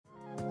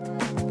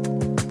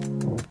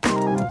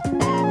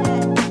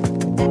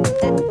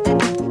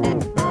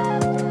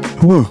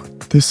Hello,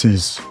 this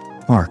is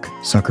Mark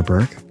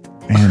Zuckerberg,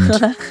 and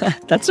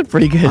That's a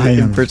pretty good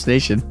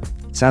impersonation.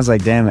 Sounds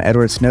like damn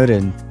Edward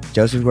Snowden,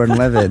 Joseph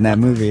Gordon-Levitt in that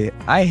movie.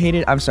 I hate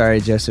it. I'm sorry,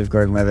 Joseph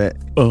Gordon-Levitt.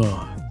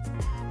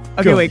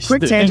 Okay, wait,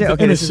 quick tangent.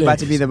 Okay, this is about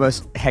to be the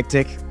most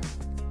hectic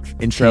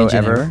intro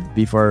ever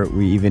before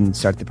we even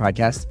start the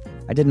podcast.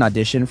 I did an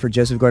audition for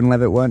Joseph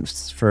Gordon-Levitt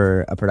once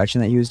for a production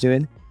that he was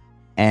doing.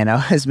 And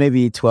I was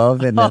maybe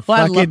 12 and I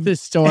love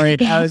this story.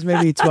 I was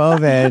maybe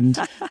 12 and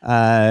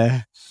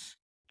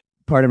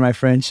pardon my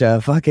French,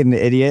 fucking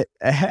idiot.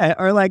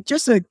 Or like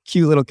just a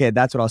cute little kid.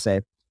 That's what I'll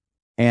say.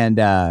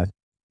 And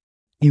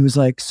he was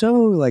like,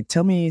 so like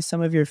tell me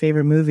some of your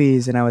favorite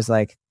movies. And I was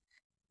like,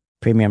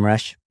 Premium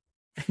Rush.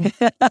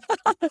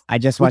 I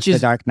just watched The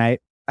Dark Knight.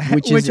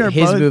 Which is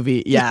his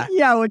movie. Yeah.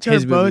 Yeah, which are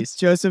both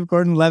Joseph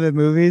Gordon-Levitt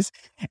movies.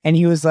 And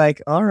he was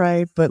like, all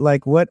right, but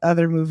like what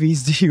other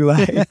movies do you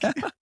like?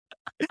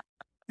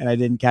 And I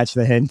didn't catch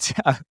the hint.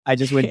 I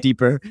just went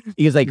deeper.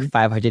 He was like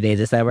 500 Days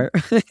of Summer.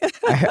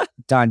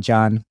 Don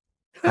John.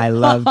 I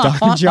love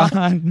Don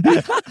John.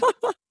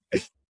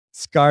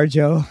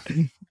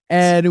 ScarJo.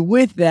 And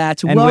with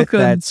that,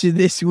 welcome to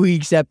this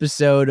week's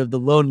episode of the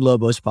Lone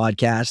Lobos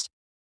podcast.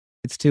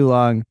 It's too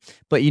long.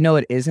 But you know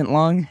what isn't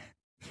long?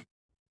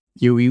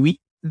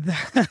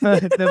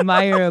 The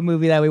My Hero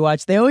movie that we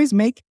watched. They always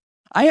make...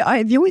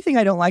 the only thing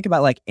I don't like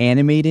about like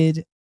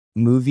animated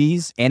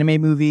movies,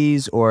 anime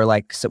movies, or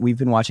like we've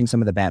been watching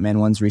some of the Batman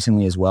ones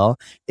recently as well,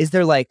 is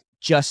they're like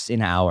just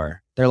an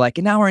hour. They're like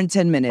an hour and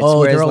 10 minutes.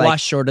 Oh, they're a lot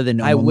shorter than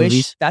normal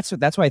movies. That's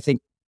why I think,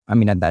 I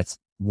mean, that's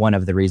one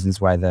of the reasons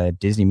why the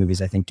Disney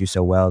movies I think do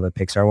so well, the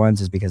Pixar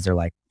ones, is because they're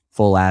like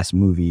full ass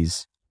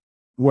movies.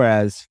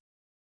 Whereas,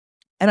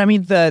 and I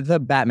mean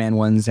the Batman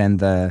ones and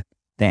the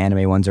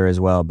anime ones are as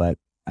well, but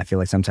I feel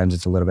like sometimes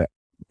it's a little bit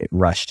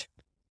rushed.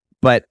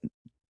 But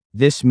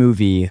this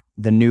movie,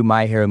 the new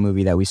My Hero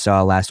movie that we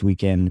saw last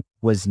weekend,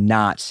 was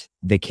not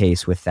the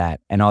case with that.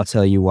 And I'll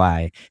tell you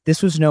why.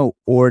 This was no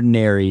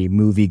ordinary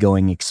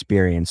movie-going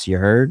experience, you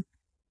heard?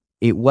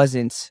 It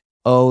wasn't,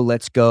 oh,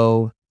 let's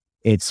go.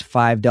 It's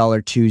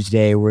 $5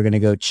 Tuesday. We're going to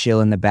go chill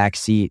in the back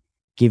seat,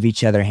 give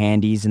each other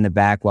handies in the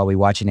back while we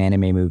watch an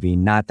anime movie.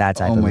 Not that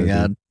type of movie. Oh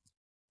my God.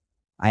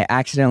 I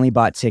accidentally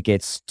bought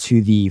tickets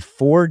to the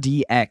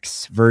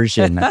 4DX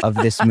version of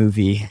this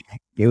movie.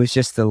 It was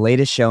just the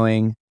latest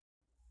showing.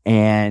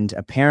 And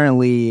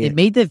apparently it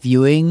made the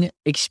viewing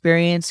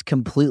experience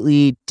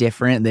completely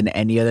different than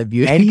any other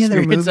movie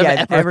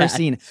I've ever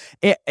seen.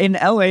 In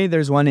LA,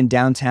 there's one in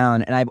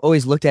downtown, and I've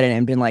always looked at it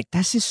and been like,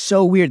 this is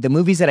so weird. The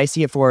movies that I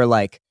see it for are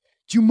like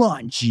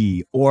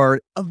Jumanji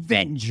or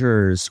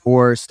Avengers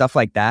or stuff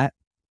like that.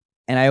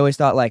 And I always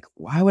thought, like,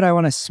 why would I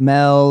want to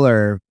smell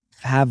or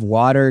have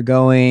water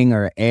going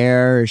or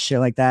air or shit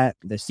like that?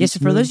 Yes,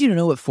 for those of you who don't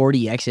know what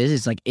 4DX is,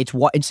 it's like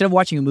instead of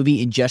watching a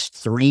movie in just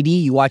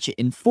 3D, you watch it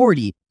in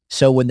 4D.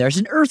 So when there's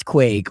an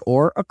earthquake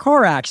or a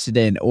car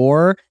accident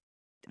or,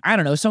 I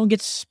don't know, someone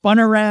gets spun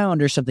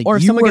around or something. Or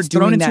if someone gets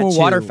thrown into a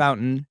water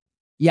fountain.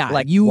 Yeah.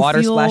 Like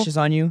water splashes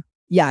on you.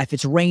 Yeah. If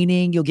it's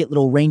raining, you'll get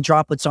little rain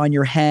droplets on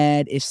your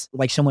head. If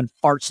like someone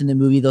farts in the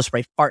movie, they'll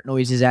spray fart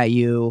noises at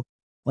you.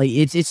 Like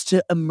it's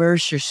to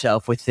immerse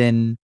yourself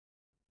within.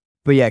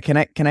 But yeah,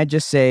 can I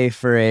just say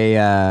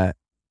for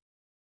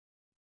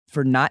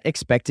not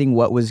expecting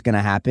what was going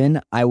to happen,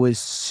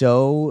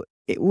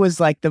 it was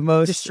like the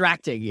most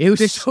distracting. It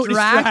was so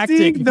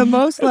distracting. The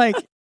most like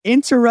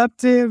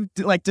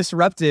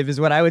disruptive is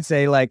what I would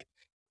say. Like,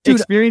 dude,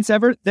 experience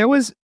ever. There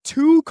was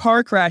 2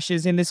 car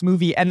crashes in this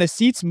movie, and the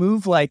seats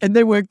move and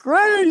they went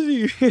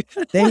crazy.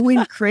 They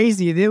went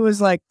crazy. There was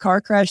like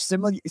car crash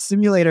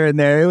simulator in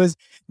there. It's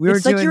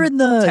like you're in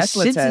the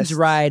Tesla Simpsons test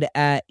ride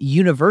at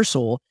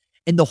Universal.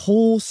 And the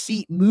whole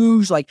seat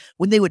moves, like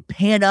when they would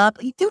pan up,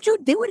 dude,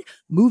 they would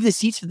move the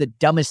seats for the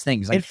dumbest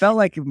things. Like, it felt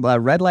like a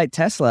red light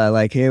Tesla.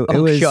 Like it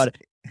was, God.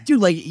 Dude.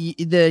 Like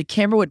the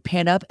camera would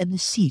pan up and the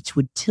seats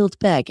would tilt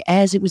back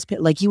as it was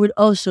like you were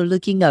also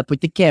looking up with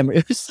the camera.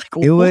 It was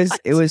like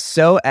it was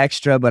so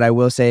extra, but I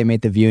will say it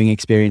made the viewing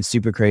experience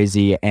super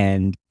crazy.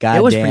 And goddamn,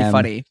 it was pretty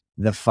funny.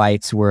 The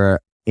fights were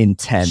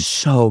intense,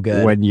 so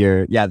good.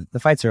 The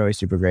fights are always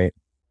super great.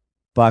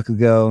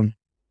 Bakugo.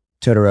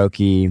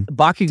 Todoroki.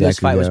 Bakugo's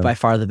fight was by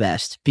far the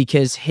best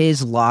because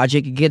his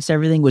logic against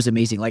everything was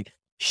amazing. Like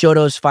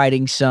Shoto's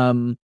fighting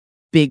some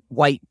big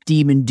white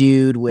demon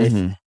dude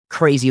with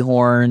crazy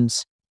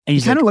horns. And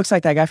he kind of looks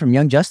like that guy from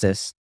Young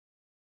Justice.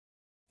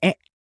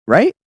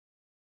 Right?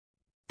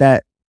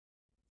 That,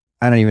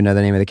 I don't even know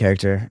the name of the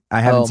character.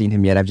 I haven't seen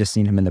him yet. I've just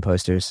seen him in the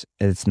posters.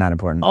 It's not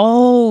important.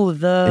 Oh,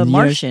 the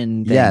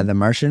Martian thing. Yeah, the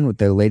Martian with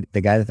the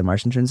guy that the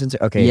Martian turns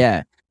into. Okay.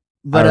 Yeah.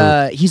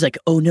 But he's like,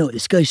 oh no,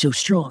 this guy's so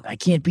strong, I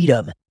can't beat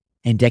him.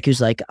 And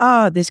Deku's like,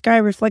 this guy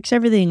reflects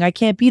everything, I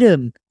can't beat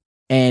him.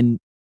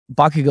 And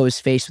Bakugo is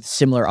faced with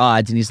similar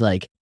odds, and he's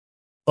like,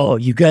 oh,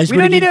 you guys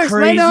want to get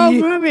crazy?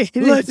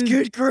 Let's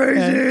get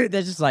crazy.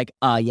 They're just like,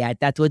 yeah,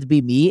 that would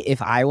be me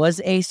if I was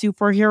a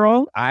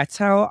superhero. That's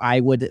how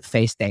I would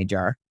face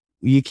danger.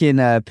 You can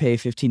pay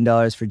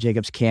 $15 for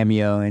Jacob's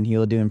cameo, and he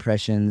will do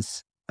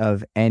impressions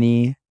of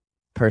any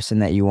person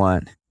that you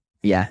want.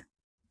 Yeah.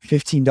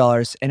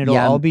 $15, and it'll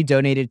Yeah, all be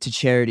donated to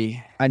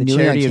charity. I The knew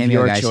charity on of Cameo,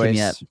 your guys. Hit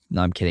me up. choice.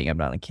 No, I'm kidding. I'm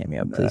not on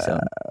Cameo. Please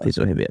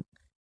don't hit me up.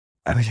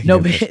 I wish I could No,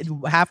 do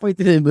but halfway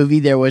through the movie,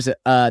 there was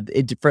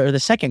for the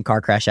second car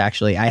crash.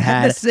 Actually, I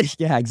had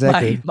yeah,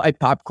 exactly. my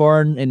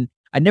popcorn, and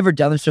I'd never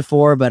done this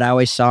before, but I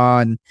always saw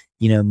in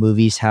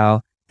movies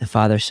how the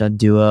father son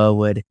duo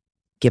would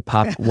get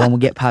one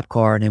would get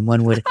popcorn and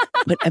one would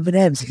put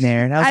M&Ms in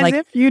there, and I was As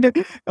like,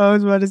 if I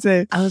was about to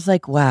say. I was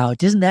like, wow,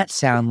 doesn't that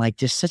sound like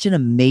just such an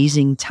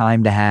amazing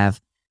time to have?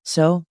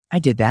 So I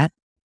did that.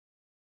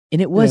 And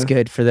it was Yeah.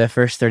 good for the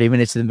first 30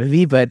 minutes of the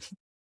movie. But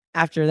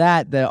after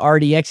that, the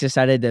RDX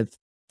decided to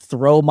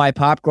throw my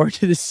popcorn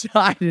to the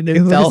side and it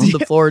It fell was- on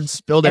the floor and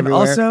spilled And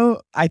everywhere.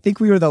 also, I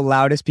think we were the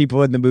loudest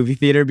people in the movie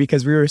theater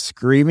because we were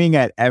screaming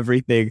at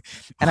everything.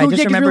 And I Oh, just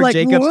yeah, 'cause we were remember like,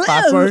 Jacob's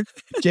 "Whoa!"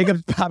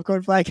 Jacob's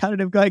popcorn fly counted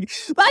him going,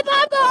 my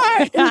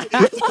popcorn!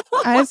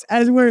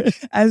 as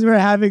we're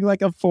having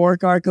like a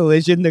 4-car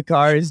collision, the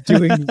car is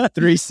doing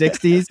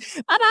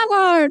 360s. my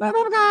popcorn! My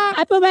popcorn!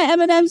 I put my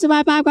M&Ms in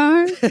my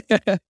popcorn.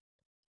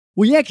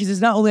 Well, yeah, because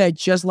it's not only I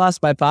just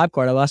lost my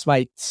popcorn, I lost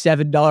my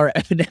 $7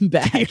 M&M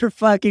bag. Your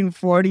fucking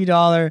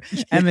 $40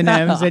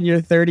 M&Ms and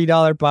your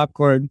 $30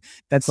 popcorn.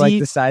 That's See, like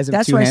the size of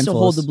That's two why I handfuls. still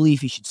hold the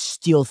belief you should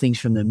steal things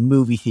from the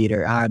movie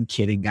theater. I'm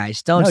kidding,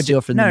 guys. Don't steal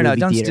from the no, movie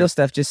don't theater. steal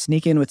stuff. Just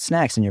sneak in with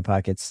snacks in your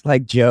pockets.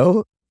 Like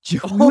Joe.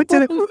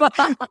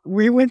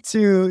 We went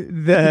to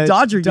the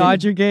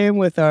Dodger game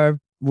with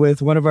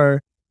one of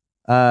our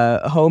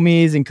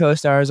homies and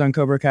co-stars on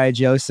Cobra Kai,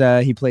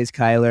 Josa. He plays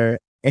Kyler.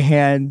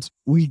 And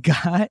we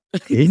got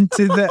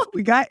into the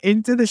He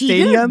didn't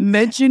stadium.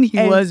 mention he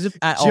and was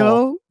at all.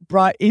 Joe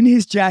brought in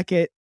his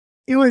jacket.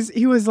 He was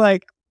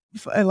like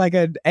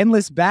an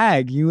endless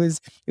bag. It was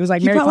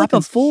like He Mary brought like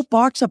a Poppins. full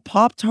box of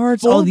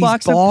Pop-Tarts, Full all these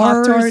box of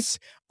bars. Pop-Tarts,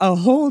 a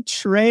whole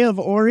tray of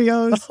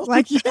Oreos,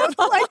 like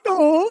the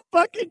whole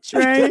fucking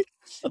tray.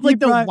 Of like He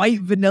the brought- white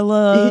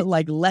vanilla, he-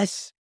 like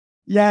less.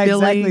 Yeah,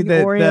 exactly. filling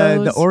The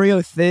Oreos.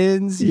 Oreo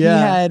thins. Yeah.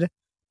 He had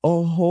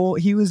a whole.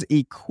 He was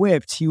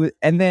equipped. He was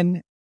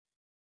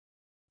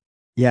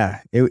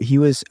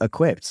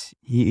equipped.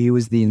 He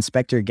was the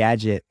Inspector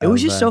Gadget. It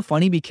was of, just so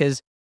funny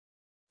because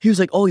he was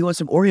like, "Oh, you want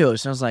some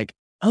Oreos?" And I was like,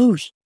 "Oh,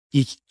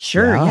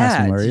 sure, Yeah, I'll have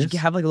some yeah." Did Oreos. you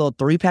have like a little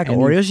 3-pack of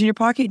And he- Oreos in your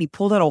pocket? And he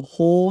pulled out a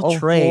whole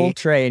tray. whole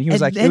tray, and he was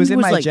And like, then it was he in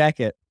was my like-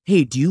 jacket.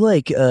 Hey, do you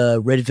like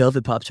red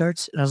velvet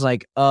Pop-Tarts? And I was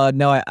like,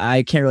 no,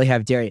 I can't really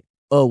have dairy.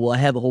 Oh, well, I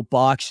have a whole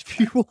box if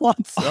you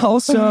want some.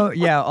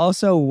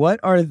 Also, what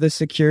are the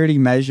security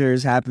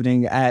measures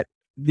happening at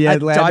the At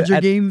Atlanta Dodger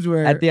at, games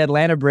where at the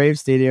Atlanta Braves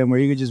Stadium where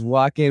you could just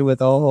walk in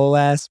with a whole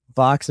ass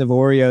box of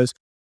Oreos?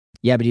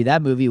 Yeah, but dude,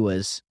 that movie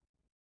was,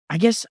 I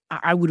guess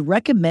I would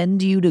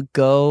recommend you to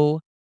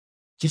go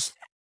just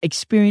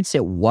experience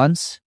it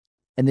once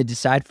and then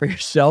decide for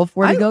yourself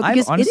where to go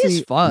because I've it is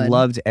honestly fun.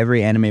 Loved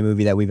every anime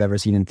movie that we've ever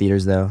seen in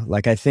theaters, though.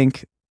 Like, I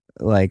think,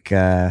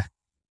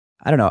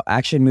 I don't know,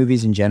 action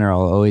movies in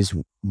general are always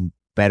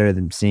better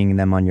than seeing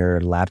them on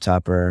your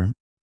laptop or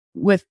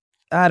with.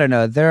 I don't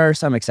know. There are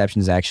some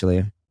exceptions,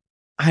 actually.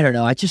 I don't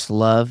know. I just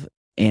love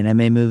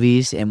anime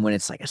movies, and when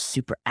it's like a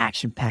super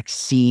action-packed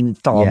scene,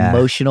 it's all Yeah.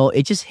 emotional.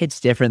 It just hits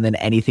different than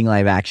anything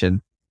live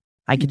action.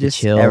 I get the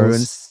chills.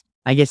 Everyone's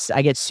I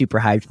get super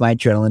hyped. My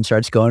adrenaline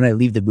starts going. I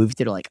leave the movie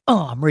theater like,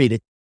 oh, I'm ready to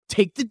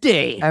take the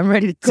day. I'm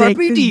ready to Carpe take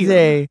the diem.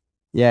 day.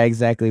 Yeah,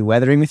 exactly.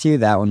 Weathering with You.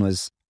 That one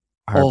was.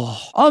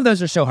 Oh, All of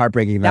those are so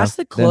heartbreaking. that's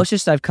though. the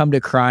closest I've come to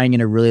crying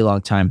in a really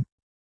long time.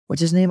 What's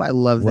his name? I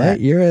love What? that.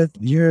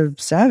 You're a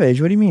savage.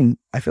 What do you mean?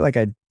 I feel like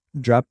I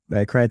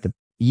cried at the.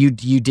 You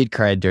did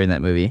cry during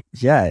that movie.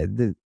 Yeah,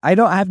 I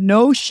have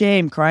no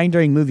shame crying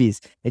during movies.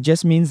 It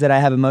just means that I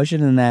have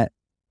emotion and that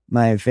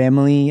my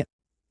family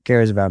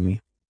cares about me.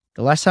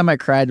 The last time I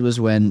cried was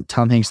when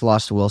Tom Hanks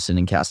lost Wilson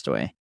in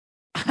Castaway.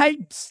 I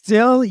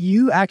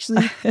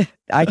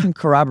can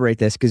corroborate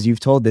this because you've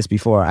told this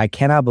before. I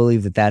cannot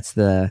believe that that's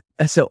the.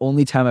 That's the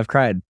only time I've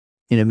cried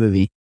in a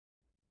movie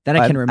that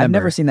I can remember. I've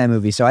never seen that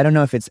movie, so I don't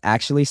know if it's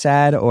actually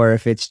sad or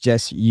if it's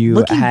just you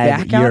Looking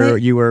back on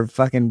it- you were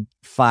fucking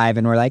 5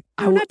 and were like,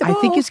 I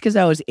think it's because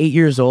I was 8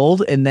 years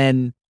old, and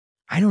then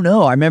I don't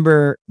know. I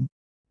remember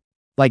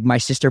like my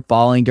sister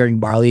bawling during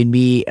Marley and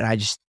Me, and I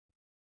just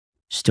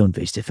stone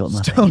faced it, felt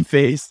nothing. stone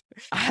face.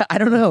 I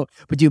don't know,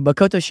 but dude,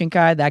 Makoto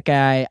Shinkai, that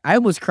guy, I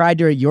almost cried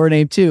during Your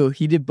Name too.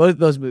 He did both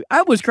those movies. I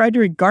almost cried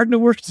during Garden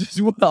of Words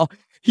as well.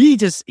 He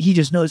just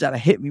knows how to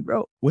hit me,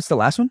 bro. What's the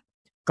last one?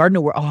 Garden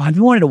of Words. Oh, I've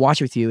been wanting to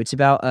watch it with you. It's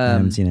about I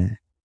haven't seen it.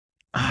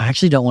 I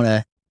actually don't want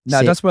to.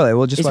 No, don't spoil it.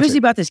 We'll just It's watch basically it.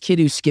 about this kid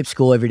who skips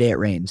school every day it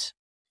rains.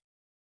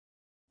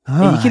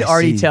 Oh, And you can I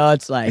already see. tell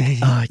it's like,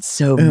 oh, it's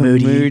so Oh,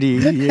 moody.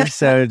 You're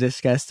so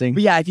disgusting.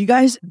 But yeah, if you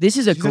guys, this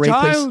is a great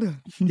place.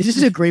 This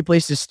is a great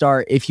place to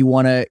start if you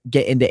want to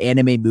get into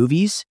anime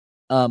movies.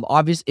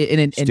 Obviously,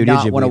 and Studio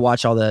not want to Ghibli.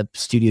 watch all the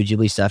Studio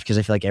Ghibli stuff because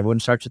I feel like everyone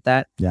starts with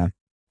that. Yeah.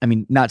 I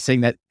mean, not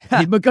saying that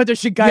Makoto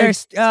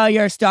Shinkai.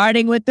 You're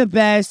starting with the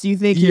best. You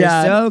think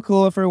Yeah. you're so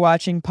cool for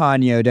watching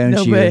Ponyo, don't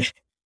No, you? but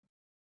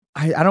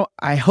I don't.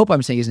 I hope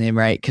I'm saying his name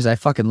right because I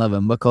fucking love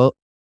him. Makoto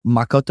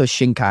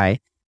Shinkai.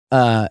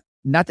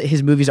 not that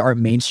his movies are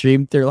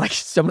mainstream. They're like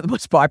some of the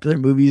most popular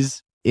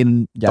movies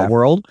in the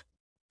world.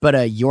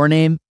 But Your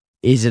Name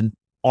is an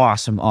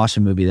awesome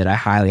movie that I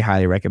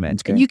highly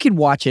recommend. And you can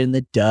watch it in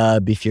the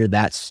dub if you're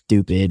that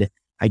stupid.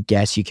 I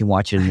guess you can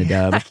watch it in the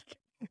dub.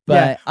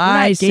 But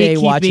I say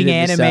watch it in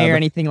anime the sub. or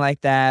anything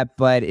like that.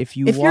 But if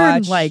you're a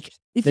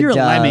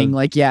lemming,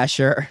 like, yeah,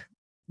 sure.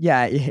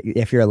 Yeah,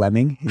 if you're a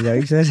lemming, you know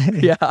what you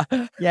said? Yeah.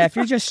 If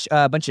you're just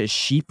a bunch of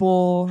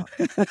sheeple,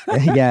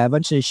 a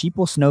bunch of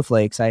sheeple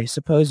snowflakes, I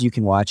suppose you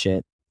can watch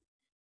it.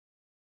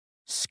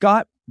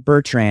 Scott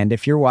Bertrand,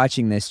 if you're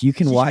watching this, you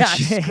can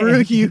watch it. Screw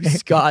you,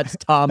 Scott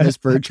Thomas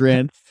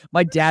Bertrand.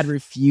 My dad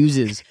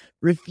refuses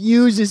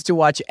to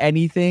watch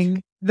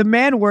anything. The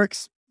man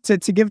works. To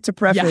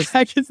preface,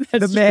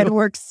 the man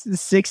works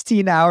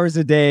 16 hours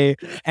a day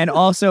and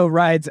also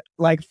rides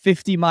like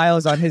 50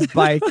 miles on his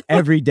bike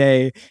every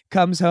day.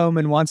 Comes home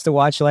and wants to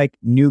watch like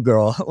New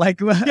Girl.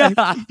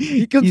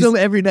 He comes home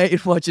every night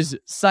and watches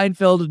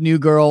Seinfeld, New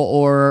Girl,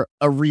 or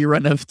a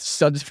rerun of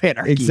Sons of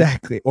Anarchy.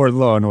 Exactly, or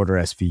Law and Order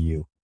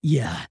SVU.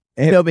 Yeah.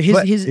 No, but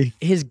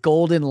his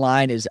golden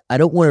line is, I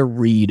don't want to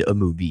read a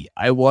movie.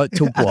 I want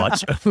to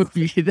watch a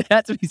movie.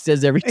 That's what he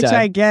says every time. Which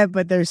I get,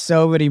 but there's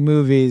so many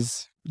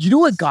movies. You know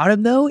what got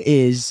him though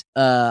is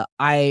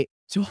I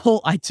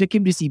took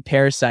him to see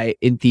Parasite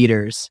in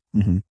theaters,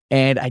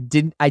 and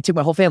I took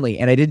my whole family,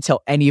 and I didn't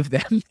tell any of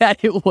them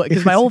that it was,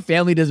 because my whole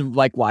family doesn't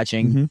like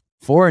watching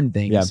foreign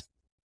things,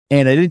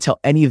 and I didn't tell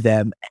any of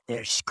them. And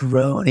they're just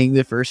groaning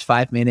the first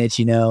 5 minutes.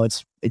 You know,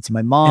 it's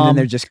my mom, and then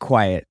they're just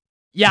quiet.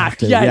 Yeah.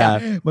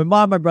 My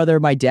mom, my brother,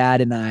 my dad,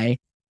 and I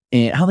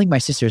don't think my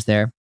sister's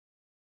there.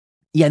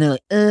 Yeah, and they're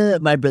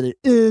like, my brother,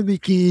 my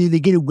kid, they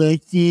get to watch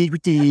it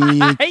with the,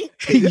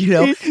 you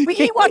know,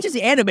 he watches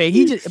anime.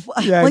 He just,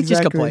 Blake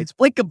just complains.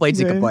 Blake complains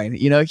and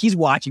complains. You know, he's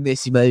watching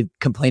this, he might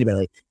complain about it,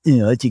 like, you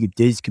know, I think it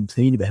does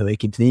complain about how I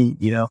complain,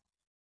 you know.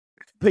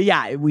 But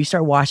yeah, we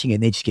start watching it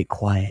and they just get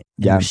quiet.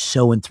 Yeah. We're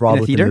so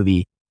enthralled with the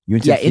movie. You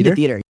went to in the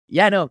theater.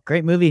 Yeah, no,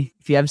 great movie.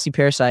 If you haven't seen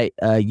Parasite,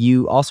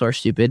 you also are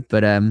stupid,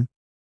 but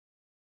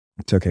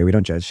it's okay, we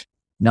don't judge.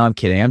 No, I'm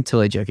kidding. I'm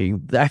totally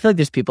joking. I feel like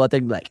there's people out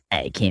there like,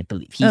 I can't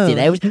believe he did.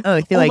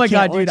 Oh my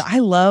God, dude.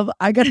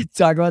 I got to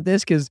talk about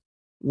this because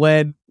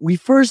when we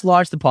first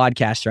launched the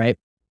podcast, right?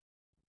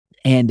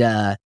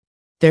 And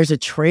there's a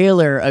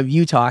trailer of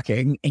you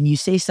talking and you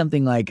say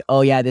something like,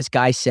 oh yeah, this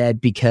guy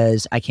said,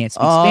 because I can't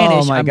speak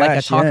Spanish, I'm like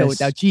a taco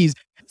without cheese.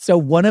 So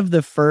one of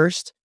the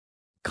first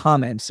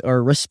comments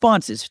or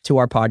responses to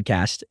our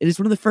podcast, it is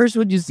one of the first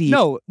ones you see.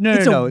 No.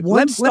 It's a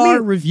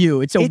one-star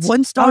review. It's a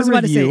one-star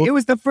review. It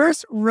was the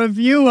first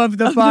review of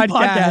the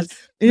podcast.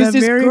 It is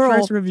this very girl,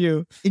 first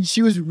review. And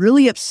she was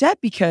really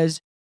upset because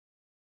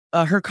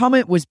her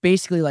comment was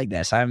basically like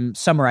this. I'm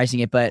summarizing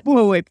it, but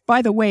wait.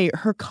 By the way,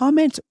 her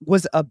comment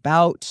was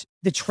about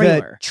the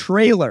trailer.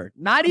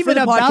 Not even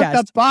about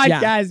the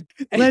podcast.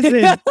 Yeah.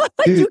 Listen.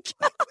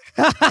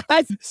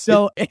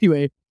 So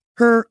anyway,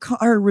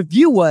 her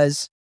review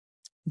was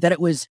that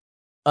it was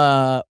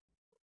not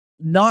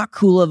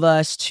cool of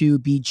us to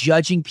be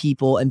judging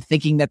people and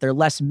thinking that they're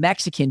less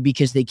Mexican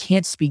because they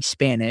can't speak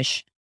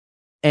Spanish,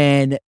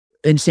 and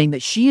saying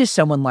that she is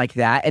someone like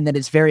that, and that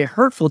it's very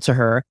hurtful to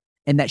her,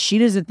 and that she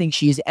doesn't think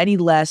she is any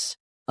less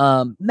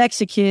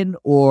Mexican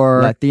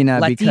or Latina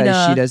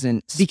because she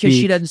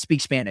doesn't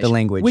speak Spanish, the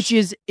language. Which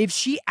is, if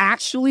she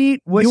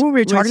actually knew what we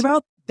were talking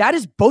about, that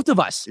is both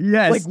of us.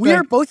 Yes, like we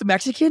are both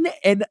Mexican,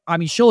 and I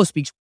mean, Shola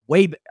speaks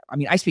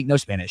I speak no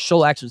Spanish.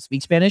 Shola actually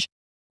speaks Spanish.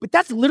 But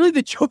that's literally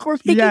the joke we're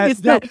making,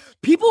 is that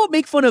people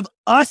make fun of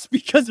us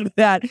because of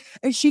that.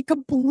 And she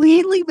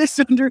completely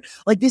misunderstood.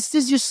 Like, this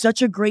is just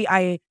such a great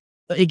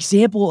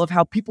example of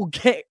how people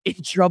get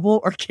in trouble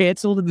or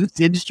canceled in this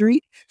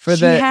industry.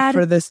 She had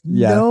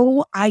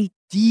no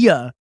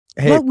idea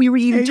what we were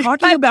even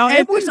talking about.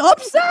 It was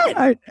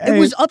upset. It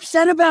was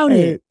upset about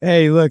it.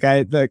 Hey, look,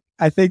 I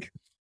think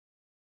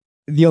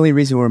the only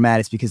reason we're mad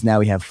is because now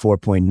we have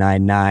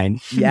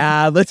 4.99.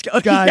 Yeah, let's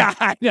go. God. Yeah,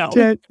 I know.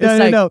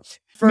 No.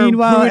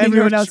 Meanwhile,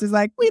 everyone else is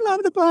like, we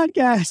love the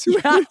podcast.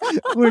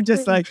 We're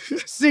just like,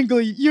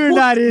 you're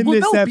not in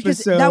this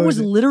episode. That was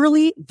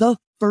literally the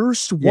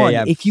first one.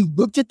 Yeah. If you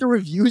looked at the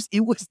reviews,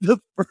 it was the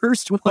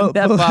first one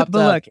that popped up.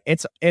 But look,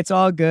 it's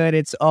all good.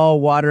 It's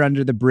all water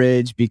under the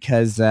bridge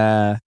because we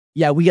got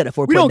a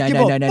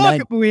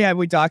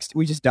 4.9999.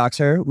 We just dox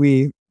her.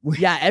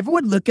 Yeah,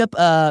 everyone look up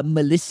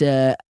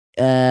Melissa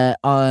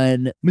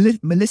on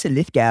Melissa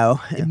Lithgow.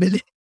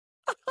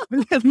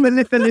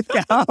 Melissa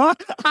Lithgow.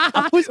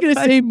 I was gonna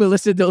say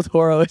Melissa Del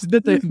Toro. Isn't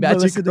that the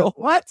magic girl?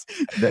 What?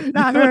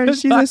 Not her.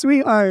 She's a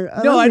sweetheart.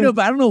 I know,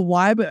 but I don't know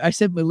why. But I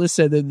said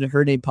Melissa, then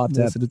her name popped up.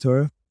 Melissa Del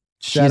Toro.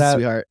 She's a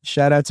sweetheart.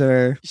 Shout out to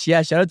her.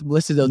 Yeah, shout out to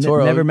Melissa Del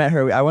Toro. Never met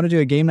her. I want to do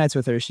a game nights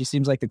with her. She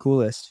seems like the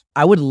coolest.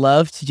 I would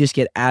love to just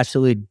get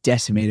absolutely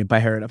decimated by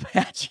her in a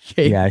magic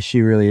game. Yeah,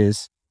 she really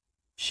is.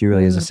 She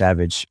really is a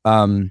savage.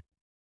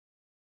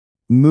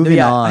 Moving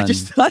on. I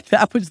just thought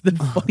that was the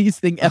funniest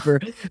thing ever,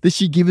 that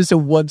she gave us a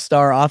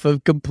 1-star off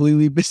of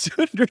completely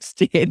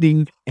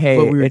misunderstanding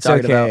what we were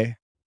talking about.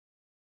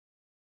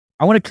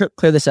 I want to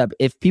clear this up.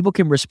 If people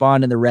can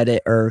respond in the Reddit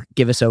or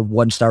give us a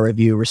 1-star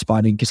review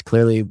responding, because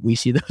clearly we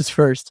see those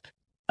first.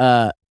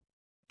 The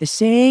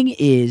saying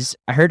is,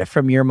 I heard it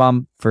from your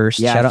mom first.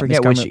 Yeah, Shout I out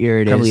forget Miss which ear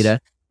it is.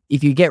 Carmelita.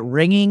 If you get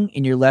ringing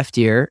in your left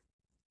ear,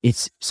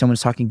 it's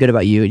someone's talking good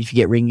about you. And if you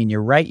get ringing in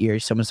your right ear,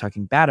 someone's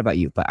talking bad about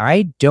you. But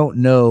I don't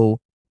know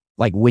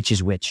like which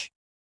is which.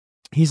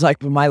 He's like,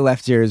 but my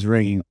left ear is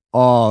ringing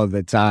all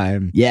the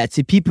time. Yeah, it's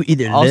people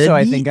either. Also,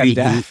 I love think me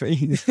or I'm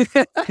hate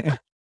deaf.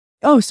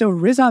 Oh, so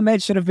Riz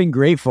Ahmed should have been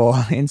grateful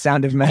in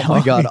Sound of me. Metal. Oh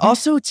my god!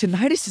 Also,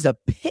 tinnitus is a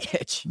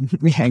bitch.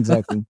 Yeah,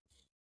 exactly.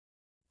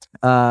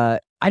 I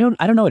don't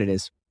know what it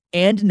is.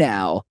 And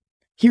now,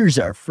 here's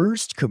our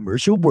first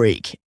commercial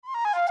break.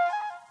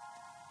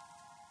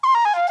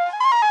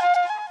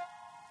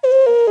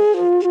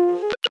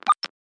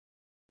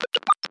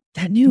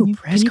 That new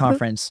press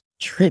conference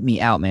tripped me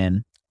out,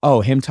 man.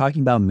 Oh, him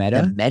talking about The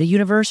meta? meta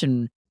universe,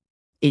 and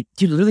it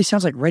literally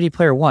sounds like Ready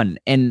Player One.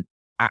 And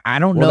I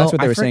don't know. Well, that's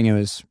what they were I've heard- saying.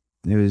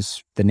 It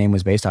was the name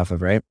was based off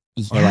of, right?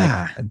 Or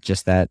Yeah. like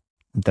just that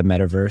the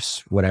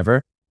metaverse,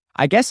 whatever.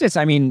 I guess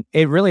I mean,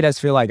 it really does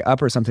feel like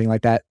Up or something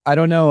like that. I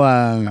don't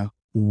know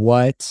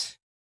what.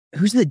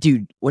 Who's the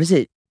dude? What is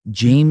it?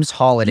 James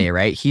Holiday,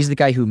 right? He's the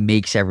guy who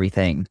makes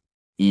everything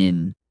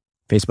in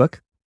Facebook?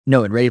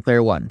 in Ready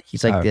Player One.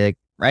 He's like Oh. the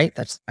right.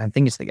 I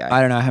think it's the guy. I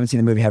don't know. I haven't seen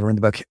the movie. I haven't read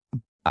the book.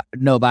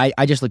 No, but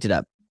I just looked it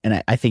up,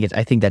 and I think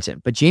that's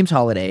it. But James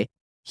Holiday,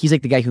 he's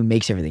like the guy who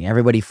makes everything.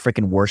 Everybody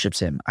freaking worships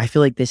him. I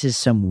feel like this is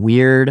some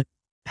weird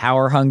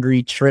power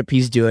hungry trip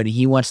he's doing.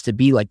 He wants to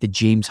be like the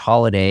James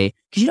Holiday,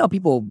 because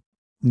people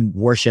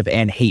worship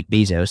and hate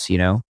Bezos.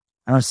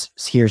 I don't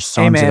hear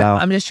songs Hey man,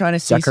 about I'm just trying to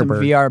see some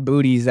Zuckerberg. VR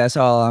booties. That's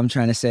all I'm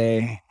trying to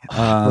say.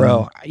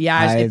 bro.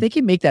 Yeah, if I- they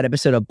can make that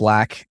episode of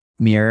Black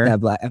Mirror, That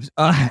black.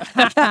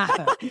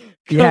 come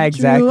Yeah,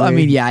 exactly. true, I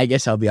mean, yeah, I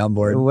guess I'll be on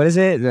board. What is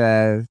it?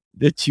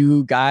 The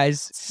two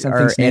guys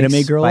Something are snakes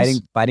anime girls.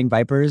 biting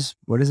vipers.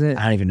 What is it?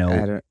 I don't even know.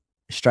 I don't-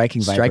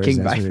 striking vipers.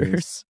 Striking that's what it is.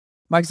 vipers.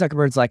 Mike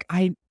Zuckerberg's like,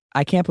 I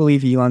can't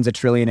believe Elon's a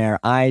trillionaire.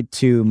 I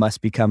too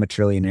must become a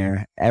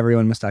trillionaire.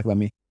 Everyone must talk about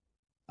me.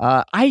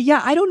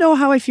 I don't know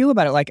how I feel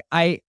about it. Like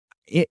I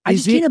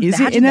just can't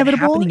imagine that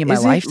inevitable? happening in my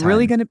Is it lifetime.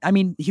 really gonna? I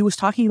mean, he was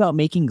talking about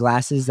making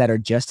glasses that are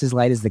just as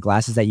light as the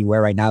glasses that you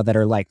wear right now, that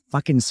are like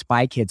fucking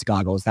Spy Kids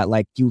goggles. That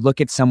like you look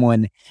at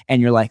someone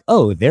and you're like,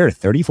 oh, they're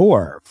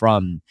 34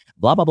 from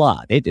blah blah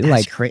blah. They did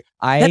like great.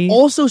 I That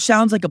also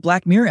sounds like a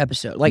Black Mirror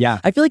episode. Like, Yeah.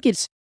 I feel like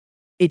it's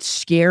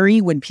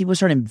scary when people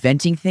start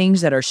inventing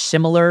things that are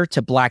similar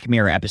to Black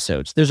Mirror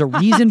episodes. There's a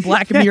reason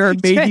Black Mirror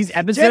made these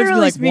episodes. Be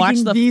Generally like, watch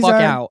speaking, the these fuck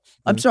are- out.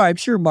 I'm sorry. I'm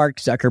sure Mark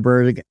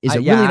Zuckerberg is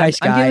a yeah, really nice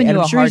I'm guy, giving and you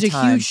I'm a sure he's a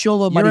hard time. huge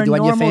Sholo You're a Maridueña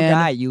normal fan.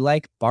 guy. You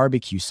like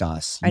barbecue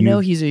sauce. I know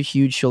he's a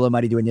huge Sholo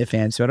Maridueña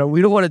fan, so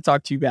we don't want to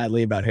talk too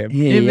badly about him.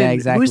 Yeah, Him yeah, and-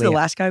 exactly. Who's the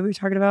last guy we were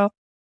talking about?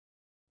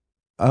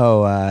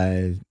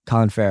 Oh,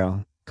 Colin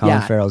Farrell. Colin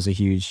Yeah. Farrell's a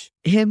huge.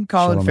 Him,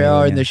 Colin Sholo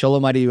Farrell, and Maridueña. the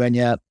Sholo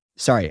Maridueña.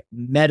 Sorry,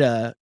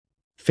 Meta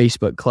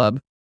Facebook Club.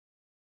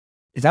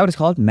 Is that what it's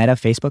called? Meta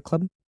Facebook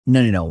Club?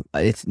 No.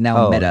 It's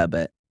now Oh. Meta,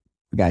 but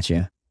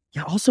Gotcha.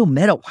 yeah, also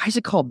Meta. Why is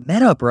it called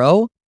Meta,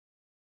 bro?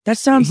 That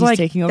sounds He's like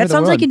taking over that the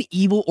sounds like world. an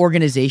evil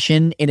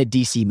organization in a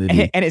DC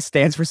movie. And it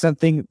stands for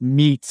something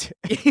meat.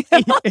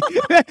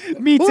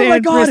 Meats Oh my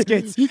and God.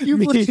 briskets. You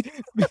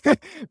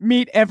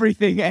Meat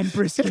everything and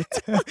brisket.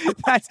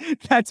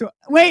 that's what,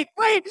 wait,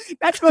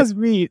 that spells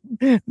meat.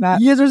 Not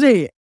Yes, I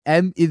say,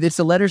 it's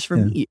the letters for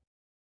Yeah. meat.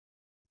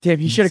 Damn,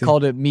 you should have So-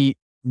 called it meat.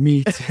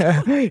 meat.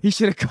 He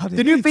should have called it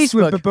The new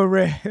Facebook. Sweet Pepper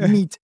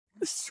Meat.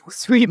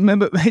 Sweet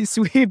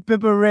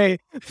Pepper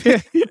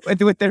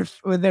with their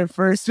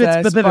first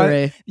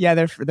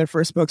their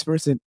first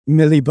spokesperson,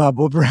 Millie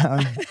Bobble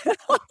Brown.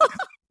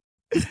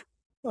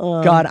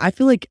 God, I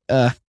feel like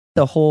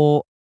the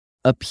whole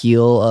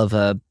appeal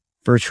of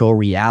virtual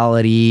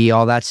reality,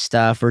 all that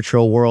stuff,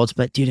 virtual worlds.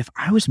 But dude, if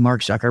I was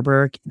Mark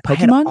Zuckerberg, I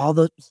had Pokemon? all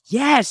those.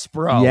 Yes,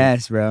 bro.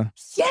 Yes, bro.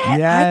 Yeah,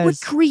 I would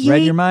Yes. create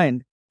Read your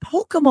mind.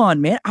 Pokemon,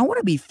 man. I want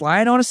to be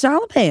flying on a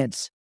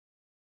Salapants.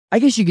 I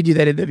guess you could do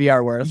that in the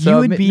VR world. You So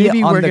would be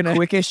maybe on we're the gonna.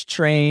 quickest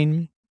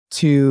train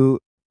to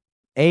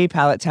a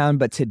Pallet Town,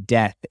 but to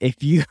death. If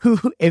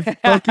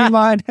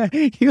Pokemon,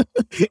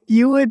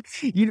 you would.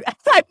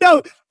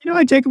 No, you know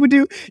what Jacob would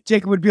do?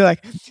 Jacob would be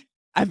like,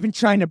 I've been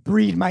trying to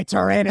breed my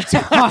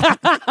Tyranitar.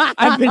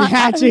 I've been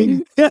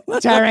hatching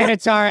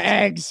Tyranitar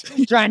eggs,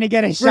 trying to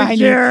get a shiny.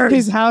 sure.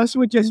 His house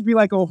would just be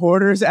like a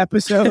hoarders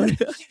episode,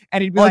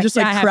 and he'd be All like, just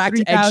 "Yeah, I like have cracked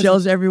 3,000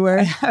 eggshells everywhere.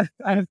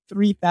 I have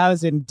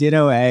 3,000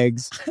 Ditto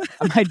eggs.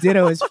 My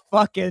Ditto is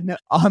fucking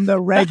on the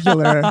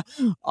regular.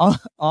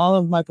 All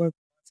of my books,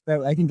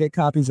 that I can get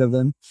copies of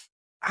them.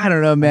 I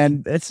don't know,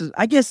 man.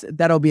 I guess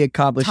that'll be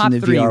accomplished Top in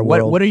the three. VR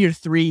What world. are your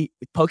three?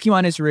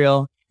 Pokemon is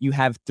real. You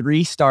have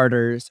three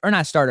starters, or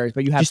not starters,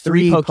 but you have Just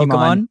three three Pokemon,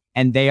 Pokemon?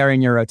 and they are in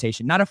your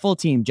rotation. Not a full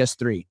team, just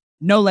three.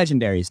 No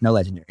legendaries. No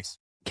legendaries.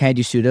 Can I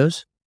do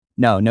pseudos?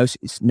 No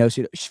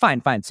pseudo.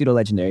 Fine. Pseudo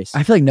legendaries.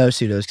 I feel like no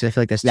pseudos because I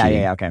feel like that's cheating.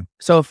 Yeah. Okay.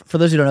 So for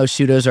those who don't know,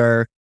 pseudos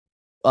are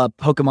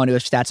Pokemon who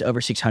have stats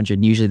over 600.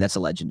 And usually that's a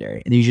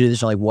legendary, and usually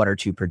there's only one or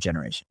two per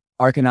generation.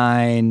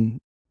 Arcanine,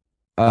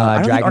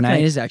 I don't think Arcanine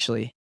Dragonite. is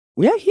actually.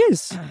 Yeah, he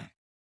is.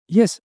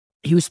 Yes.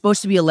 He was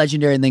supposed to be a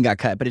legendary and then got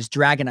cut, but it's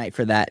Dragonite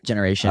for that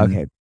generation.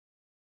 Okay. And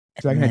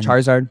Dragonite, then-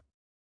 Charizard.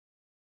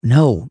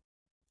 No.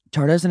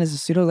 Charizard is a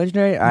pseudo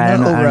legendary. I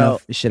don't No, know bro.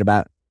 shit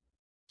about.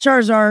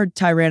 Charizard,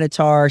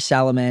 Tyranitar,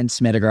 Salamence,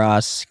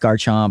 Metagross,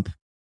 Garchomp,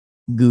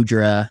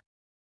 Goodra.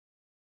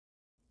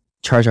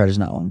 Charizard is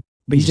not one.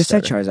 But you just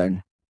said starter.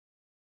 Charizard.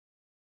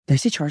 Did I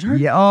say Charizard?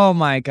 Yeah. Oh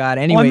my god.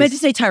 Oh, Anyway, I meant to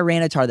say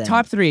Tyranitar then.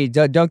 top three.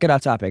 Don't get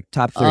off topic.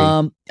 Top three.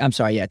 I'm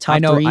sorry. Yeah, top I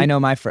know. three. I know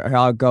my.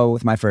 I'll go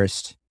with my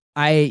first.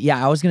 I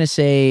was gonna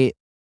say.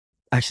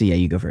 Actually, yeah,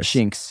 you go first.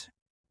 Shinx,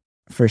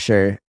 for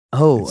sure.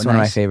 Oh, It's one of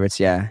my nice. favorites.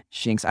 Yeah,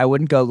 Shinx. I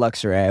wouldn't go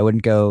Luxray. I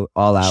wouldn't go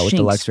all out with the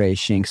Shinx. Luxray.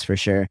 Shinx for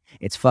sure.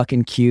 It's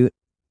fucking cute,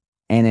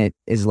 and it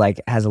is like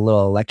has a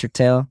little electric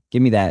tail.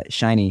 Give me that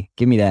shiny.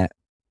 Give me that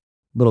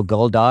little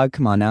gold dog.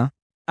 Come on now.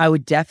 I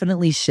would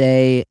definitely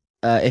say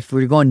if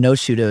we're going no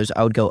pseudos,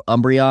 I would go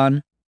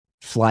Umbreon,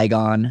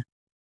 Flygon.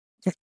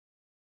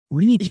 What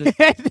do you mean?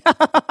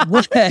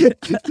 What?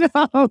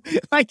 No,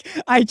 like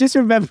I just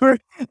remember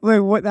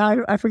like what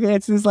I forget.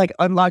 It's this like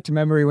unlocked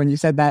memory when you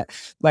said that.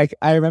 Like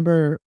I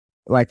remember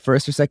like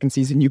first or second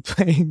season you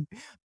playing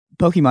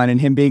Pokemon and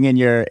him being in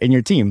your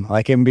team,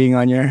 like him being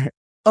on your.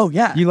 Oh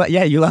yeah, You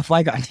love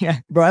Flygon,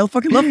 yeah. bro, I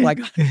fucking love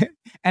Flygon.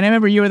 And I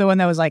remember you were the one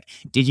that was like,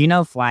 "Did you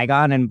know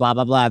Flygon and blah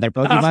blah blah? Their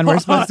Pokemon were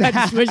supposed to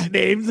have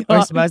names.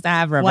 we're supposed to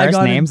have reverse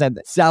Flygon names." And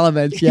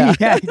Salamence, yeah,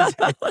 yeah,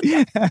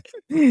 exactly.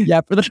 yeah.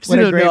 For the What a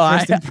pseudo, great no,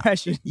 first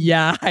impression.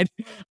 I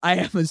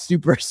am a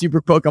super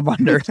Pokemon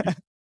nerd.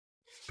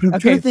 I'm Okay,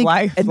 trying to think,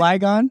 and,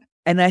 Flygon,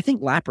 and I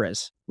think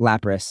Lapras.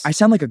 Lapras. I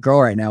sound like a girl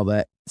right now,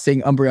 but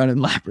saying Umbreon and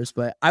Lapras,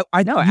 but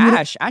I No, you would-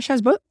 Ash. Ash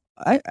has both.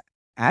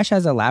 Ash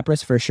has a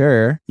Lapras for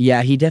sure.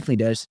 Yeah, he definitely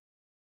does.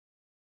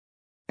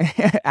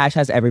 Ash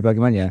has every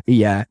Pokemon. Yeah.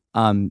 Yeah.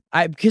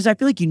 Because I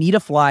feel like you need a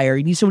flyer,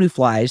 you need someone who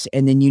flies,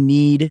 and then you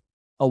need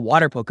a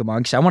water Pokemon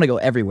because I want to go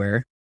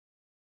everywhere.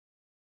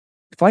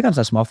 Flygon's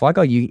not small.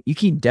 Flygon, you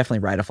can definitely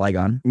ride a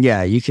Flygon.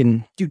 Yeah, you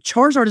can. Dude,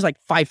 Charizard is like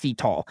 5 feet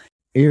tall.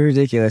 You're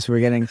ridiculous. We're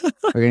getting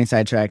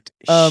sidetracked.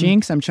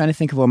 Shinx. I'm trying to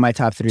think of what my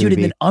top three Dude, would and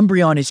be. then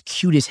Umbreon is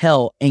cute as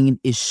hell and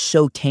is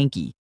so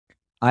tanky.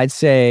 I'd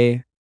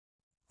say.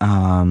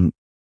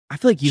 I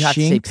feel like you have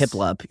to say Shinx?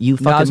 Piplup. You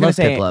No, I was fucking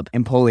gonna love say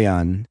Piplup.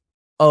 Empoleon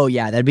Oh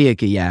yeah, that'd be a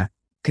good, yeah.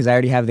 because I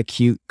already have the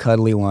cute,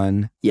 cuddly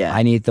one. Yeah.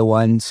 I need the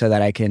one so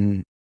that I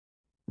can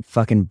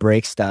fucking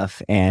break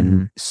stuff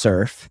and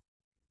surf.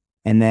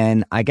 And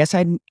then I guess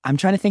I'm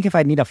trying to think if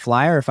I'd need a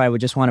flyer or if I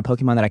would just want a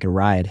Pokemon that I could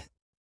ride.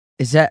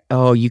 Is that,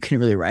 oh, you couldn't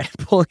really ride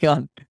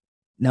Empoleon.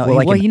 No,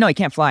 Well, like you know, he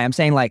can't fly. I'm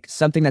saying like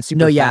something that's super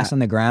No, yeah. fast on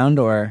the ground,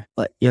 or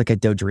like a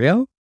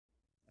Dodrio?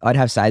 I'd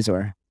have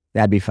Scizor.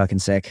 That'd be fucking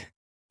sick.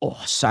 Oh,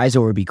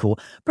 Scizor would be cool.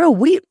 Bro,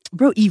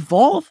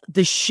 evolve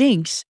the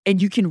Shinx and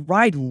you can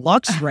ride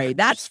Luxray.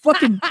 That's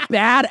fucking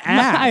badass.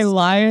 My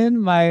lion,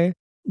 my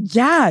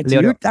Yeah,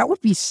 dude, Leodio. that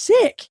would be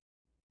sick.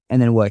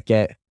 and then what?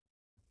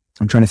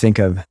 I'm trying to think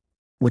of.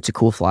 What's a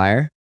cool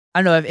flyer?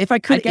 I don't know if I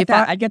could.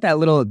 I'd get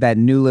that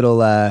new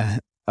little.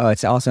 Oh,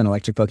 it's also an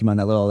electric Pokemon.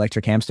 That little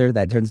electric hamster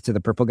that turns into the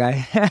purple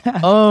guy.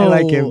 Oh, I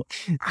like him.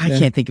 I The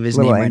can't think of his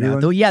little name right angry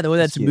now. one? The one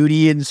that's cute.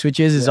 moody and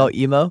switches is Yeah. all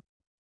emo.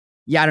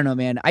 Yeah, I don't know,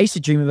 man. I used to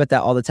dream about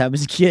that all the time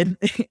as a kid.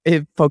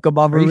 If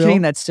Pokemon were Are you real.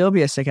 kidding? That'd still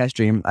be a sick ass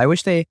dream. I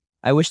wish they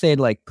had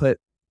like put.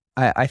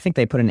 I think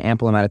they put an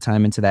ample amount of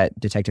time into that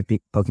Detective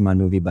Pokemon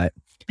movie, but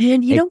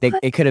Man, you know what?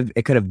 it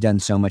could have done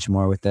so much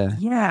more with the.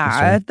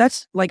 Yeah,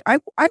 that's like I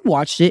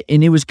watched it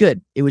and it was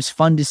good. It was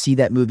fun to see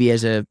that movie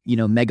as a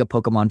mega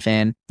Pokemon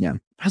fan. Yeah.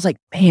 I was like,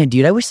 man,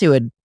 dude, I wish they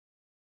would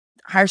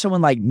hire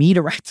someone like me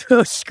to write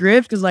those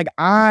scripts because like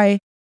I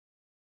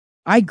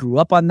grew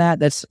up on that.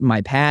 That's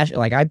my passion.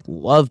 Like I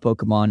love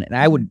Pokemon, and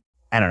I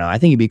don't know. I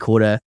think it'd be cool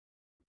to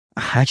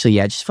actually,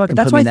 yeah, just fucking.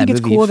 That's put me why I in think that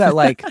it's movie. cool that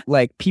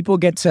like people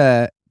get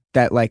to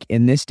that like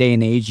in this day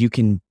and age you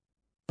can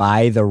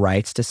buy the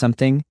rights to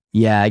something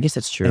Yeah, I guess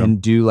that's true,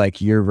 and do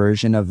like your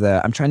version of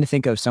the. I'm trying to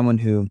think of someone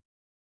who.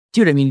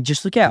 dude. I mean,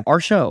 just look at our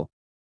show.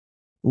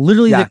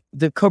 Literally, Yeah.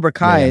 the Cobra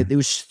Kai. Yeah. There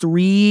was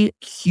 3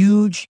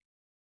 huge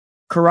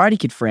Karate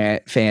Kid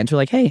fans who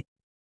were like, "Hey,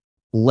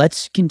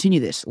 let's continue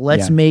this.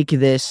 Let's Yeah. make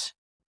this.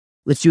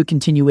 Let's do a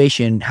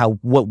continuation.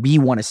 What we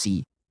want to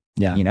see."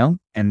 Yeah.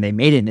 and they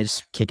made it, and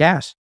it's kick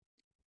ass.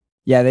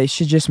 Yeah, they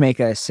should just make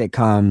a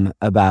sitcom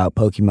about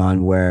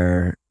Pokemon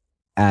where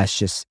Ash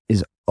just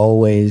is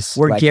always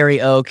Where like, Gary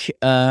Oak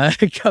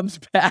comes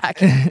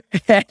back and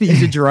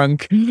he's a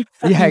drunk,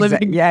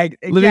 living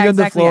living on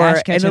the floor, Ash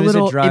and Ketchum a is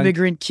little drunk.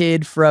 immigrant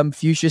kid from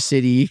Fuchsia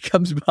City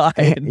comes by.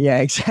 And, yeah,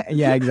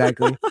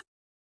 exactly.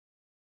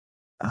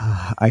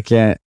 I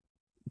can't.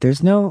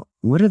 There's no.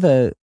 What are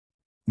the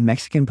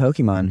Mexican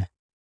Pokemon?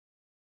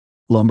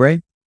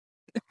 Lombre.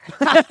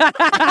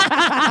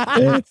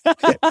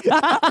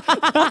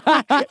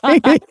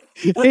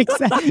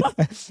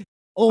 Exactly.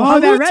 Oh,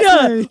 that Halucha!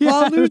 wrestler.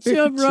 Yeah,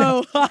 Halucha,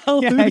 bro.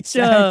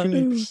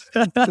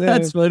 Halucha.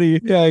 That's funny.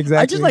 Yeah,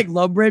 exactly. I just like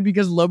Lumbrain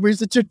because Lumbrain's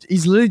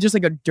he's literally just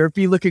like a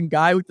derpy looking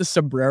guy with the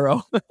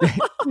sombrero.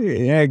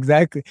 Yeah,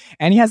 exactly.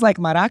 And he has like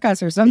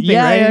maracas or something,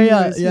 yeah,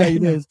 right? yeah, he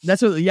does.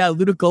 That's what. Yeah,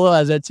 Ludicolo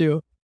has that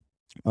too.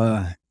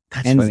 That's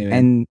Funny,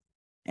 man.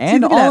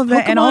 And look at all that of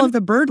the and all Pokemon. of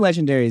the bird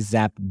legendaries.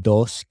 Zap,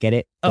 dos, get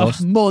it?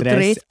 Dos, Moltres,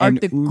 tres, and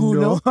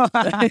Articuno.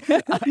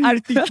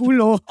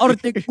 Articuno.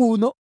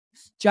 Articuno.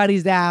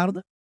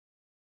 Charizard.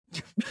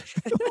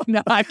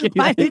 No, I'm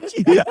kidding.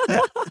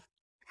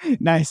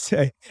 Nice.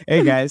 Hey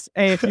guys.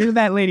 Hey, if you're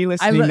that lady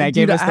listening that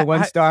gave dude, us the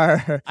 1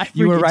 star, I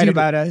you were freaking- right dude.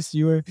 about us.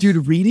 You were.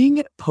 Dude,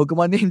 reading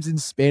Pokemon names in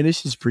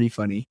Spanish is pretty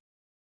funny.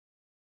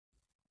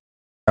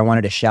 I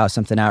wanted to shout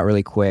something out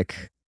really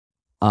quick.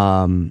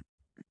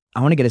 I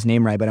want to get his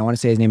name right, but I want to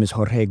say his name is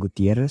Jorge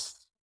Gutierrez.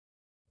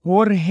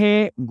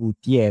 Jorge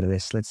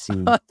Gutierrez. Let's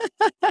see.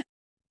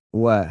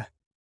 What?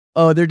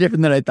 Oh, they're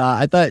different than I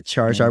thought. I thought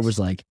Charizard Thanks. was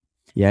like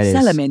Yeah, it is.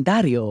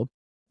 Salamentario,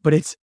 but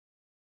it's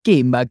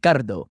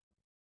Quemacardo.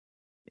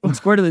 And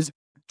Squirtle is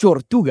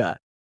Tortuga.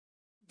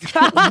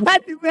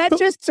 That's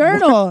just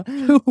turtle.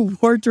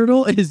 War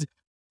Turtle is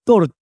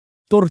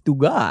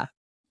Tortuga.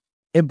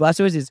 And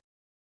Blastoise is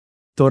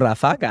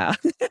Torrafaga.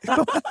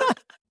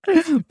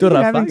 Dude,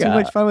 I'm having too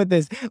much fun with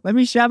this. Let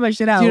me shout my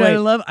shit out. Dude,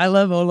 Wait. I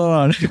love, hold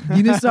on.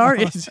 Venusaur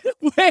is,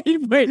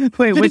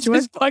 wait, which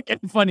this is fucking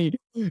funny.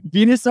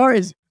 Venusaur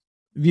is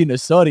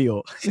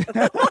Venusario.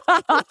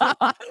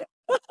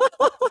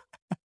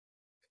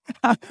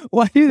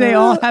 Why do they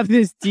all have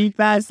this deep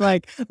ass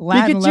like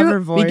Latin lover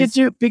voice?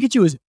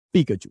 Pikachu is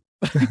Pikachu.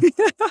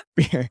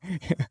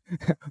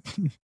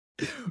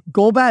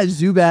 Golbat,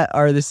 Zubat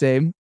are the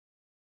same.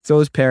 So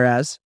is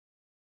Paraz.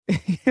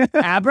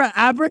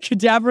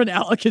 Abracadabra and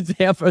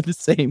Alakazam are the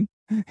same.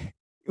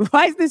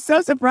 Why is this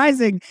so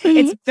surprising?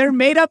 They're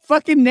made up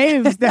fucking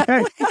names.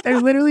 They're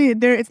literally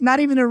it's not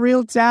even a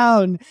real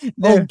town.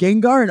 Oh,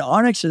 Gengar and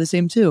Onix are the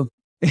same too.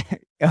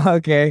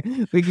 Okay,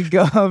 we could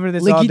go over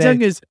this all day.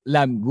 Lickitung is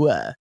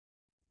Langua.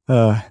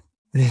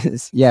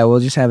 Yeah, we'll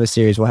just have a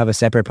series. We'll have a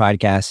separate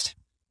podcast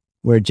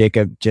where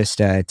Jacob just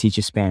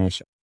teaches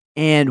Spanish.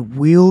 And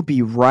we'll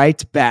be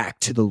right back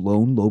to the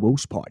Lone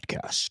Lobos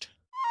podcast.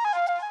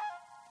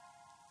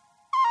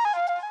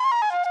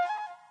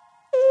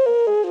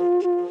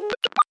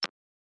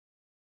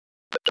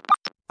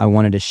 I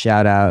wanted to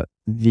shout out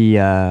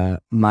the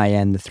Maya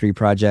and the 3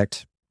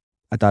 project.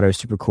 I thought it was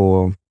super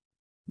cool.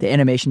 The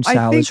animation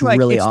style I think is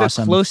really it's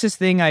awesome. the closest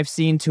thing I've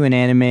seen to an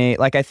anime.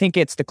 Like, I think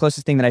it's the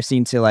closest thing that I've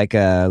seen to like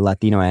a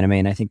Latino anime,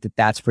 and I think that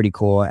that's pretty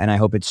cool. And I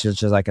hope it's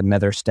just like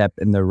another step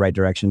in the right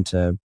direction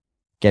to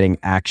getting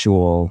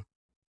actual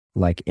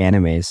like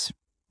animes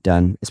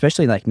done.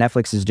 Especially like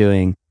Netflix is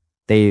doing.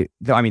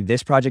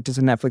 This project is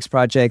a Netflix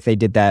project. They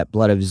did that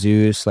Blood of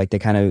Zeus. Like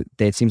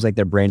it seems like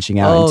they're branching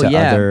out into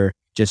other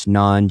just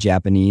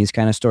non-Japanese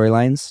kind of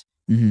storylines.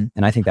 Mm-hmm.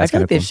 And I think I that's feel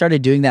kind like of cool. they've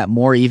started doing that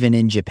more even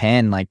in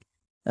Japan, like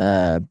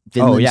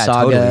Vinland yeah,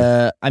 Saga.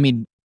 totally.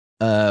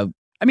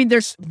 I mean,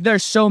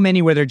 there's so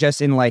many where they're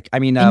just in like, what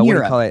do you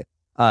Europe. call it?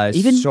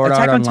 Even Sword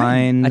Attack Art on Titan.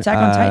 Online. Attack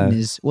on Titan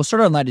is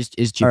Sword Art Online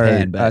is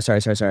Japan, but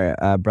sorry.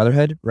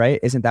 Brotherhood, right?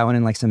 Isn't that one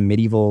in like some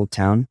medieval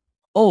town?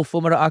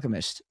 Fullmetal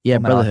Alchemist. Yeah,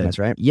 Fullmetal Brotherhood. Alchemist,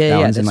 right? Yeah, That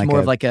yeah. one's in It's like more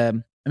a- of like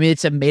a. I mean,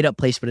 it's a made up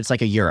place, but it's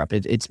like a Europe.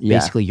 It's Yeah.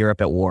 basically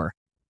Europe at war.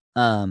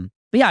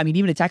 But yeah, I mean,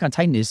 even Attack on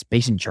Titan is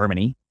based in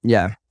Germany.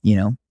 Yeah, You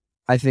know.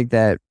 I think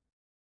that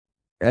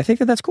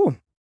that's cool.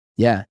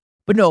 Yeah,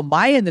 but no,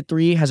 Maya and the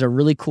 3 has a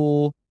really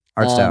cool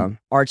Art style.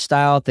 Art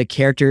style. The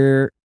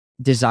character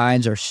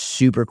designs are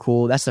super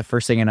cool. That's the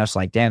first thing, and I was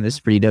like, damn, this is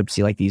pretty dope to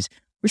see like these.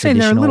 We're saying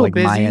they're a traditional, little like,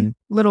 busy,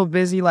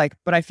 Mayan- like,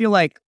 but I feel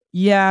like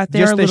Yeah,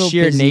 they're just a the little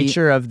sheer busy.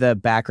 nature of the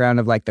background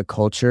of like the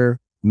culture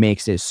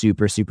makes it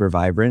super, super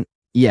vibrant.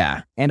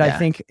 Yeah, And I Yeah.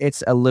 think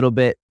it's a little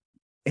bit,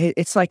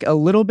 it's like a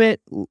little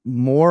bit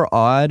more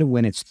odd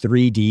when it's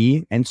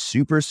 3D and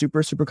super,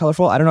 super, super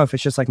colorful. I don't know if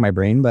it's just like my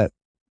brain, but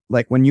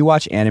like when you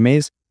watch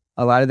animes,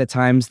 a lot of the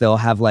times they'll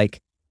have like,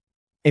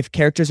 if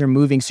characters are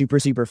moving super,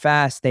 super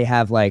fast, they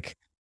have like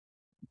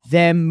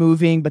them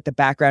moving, but the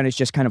background is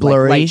just kind of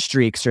Blurry. like light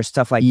streaks or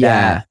stuff like Yeah.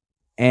 that.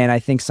 And I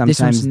think sometimes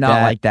This one's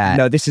not like that.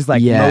 No, this is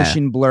like Yeah.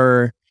 motion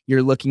blur.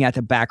 You're looking at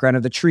the background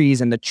of the trees,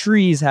 and the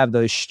trees have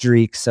those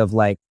streaks of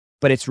like,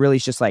 but it's really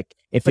just like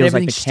it but feels like the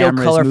everything's still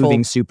camera is colorful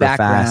moving super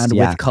background fast. with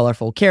Yeah,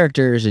 colorful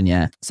characters, and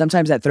yeah,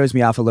 sometimes that throws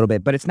me off a little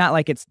bit, but it's not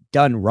like it's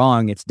done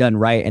wrong. It's done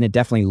right, and it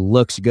definitely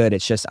looks good.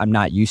 It's just I'm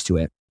not used to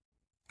it.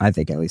 I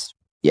think at least.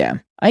 yeah.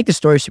 I think the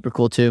story's super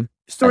cool too.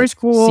 Story's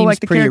cool, seems like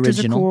the pretty characters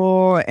original. are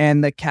cool,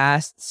 and the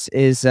cast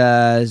is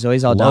Zoe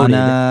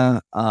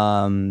Saldana,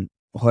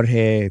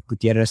 Jorge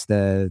Gutierrez,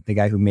 the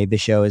guy who made the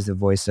show, is the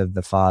voice of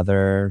the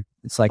father.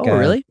 It's like Oh,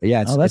 really?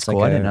 Yeah, it's, Oh, that's it's like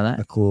cool. I a, didn't know that.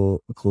 A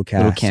cool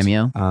cast. Little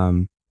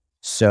cameo.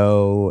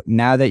 So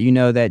now that you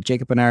know that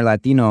Jacob and I are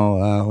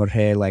Latino,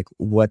 Jorge, like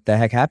what the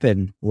heck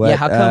happened? What, Yeah,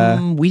 how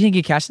come we didn't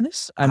get cast in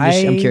this? I'm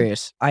I-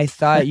 curious. I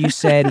thought you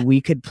said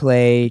we could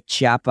play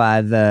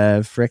Chiappa,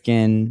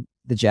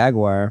 the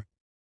Jaguar.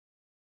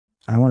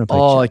 I want to play.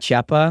 Oh,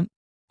 Chiappa.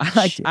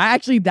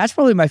 actually, that's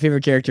probably my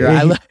favorite character.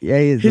 I love Yeah,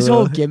 he's his a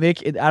whole little- gimmick.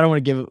 I don't want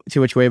to give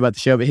too much away about the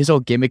show, but his whole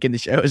gimmick in the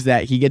show is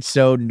that he gets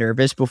so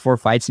nervous before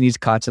fights and he's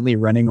constantly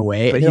running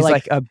away. But And he's they're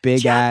like a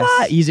big "Choppa!"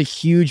 ass. He's a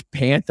huge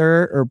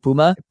panther or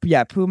puma.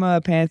 Yeah,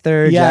 Puma,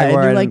 Panther, Yeah,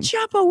 Jaguar. and they're like,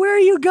 Choppa, where are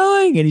you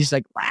going? And he's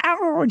like,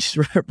 wow, and just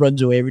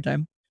runs away every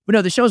time. But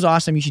no, the show's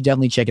awesome. You should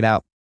definitely check it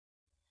out.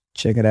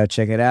 check it out,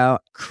 check it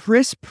out.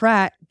 Chris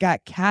Pratt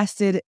got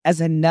casted as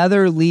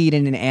another lead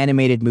in an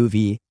animated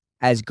movie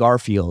as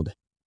Garfield,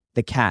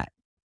 the cat.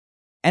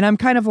 And I'm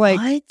kind of like,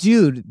 What?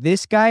 dude,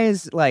 this guy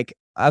is like,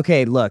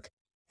 okay, look,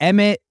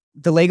 Emmett,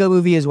 the Lego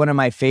movie is one of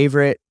my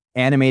favorite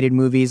animated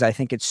movies. I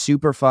think it's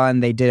super fun.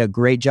 They did a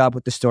great job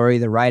with the story.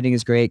 The writing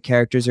is great.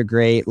 Characters are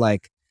great.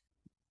 Like,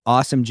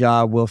 awesome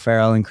job, Will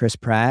Ferrell and Chris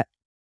Pratt.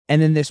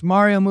 And then this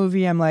Mario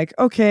movie, I'm like,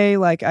 okay,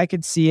 like I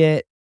could see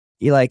it.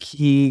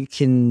 He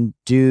can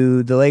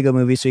do the Lego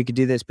movie, so he could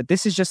do this. But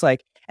this is just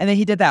like, and then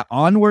he did that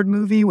Onward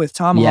movie with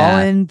Tom Yeah.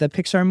 Holland, the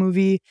Pixar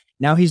movie.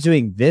 Now he's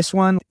doing this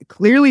one.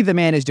 Clearly, the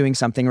man is doing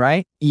something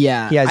right.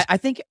 Yeah. He has- I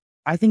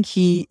think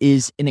he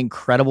is an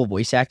incredible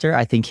voice actor.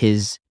 I think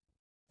his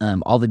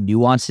all the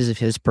nuances of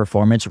his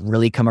performance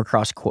really come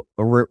across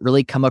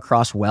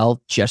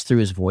well just through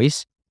his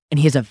voice. And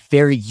he has a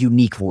very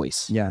unique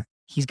voice. Yeah,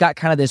 He's got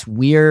kind of this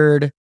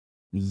weird,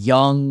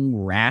 young,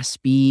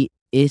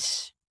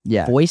 raspy-ish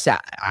yeah, voice.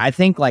 I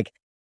think like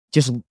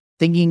just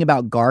thinking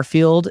about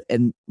Garfield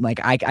and like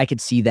I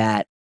could see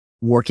that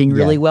working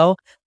really well.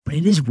 But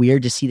it is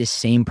weird to see the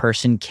same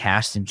person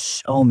cast in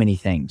so many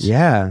things.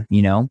 yeah.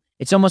 You know,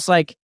 it's almost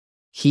like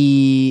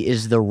he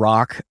is the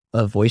Rock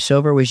of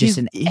voiceover, which is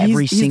in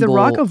every he's single. the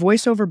Rock of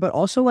voiceover, but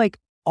also like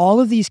all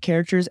of these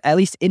characters, at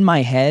least in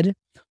my head,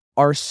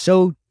 are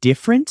so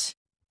different.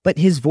 But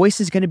his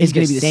voice is going to be is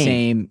going to be the same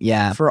same.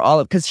 Yeah, for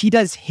all of, because he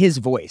does his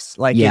voice.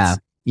 Like, yeah,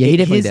 it's, yeah. He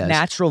definitely his does.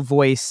 natural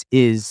voice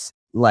is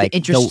like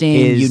interesting,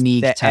 is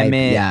unique the type,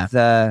 Emmett, yeah.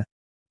 the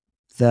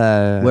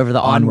Whoever the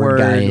onward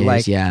guy is,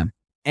 like, yeah,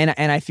 and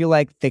I feel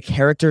like the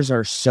characters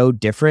are so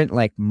different,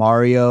 like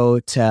Mario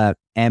to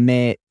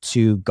Emmett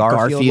to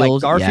Garfield. Garfield,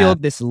 Like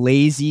Garfield, this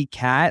lazy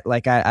cat.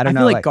 Like I don't I know.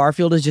 feel like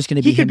Garfield is just going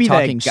to be he could him be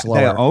talking the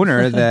slower.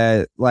 owner,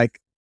 the like.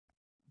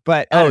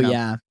 But I Oh don't know.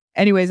 yeah,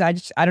 Anyways, I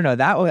don't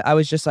know. I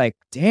was just like,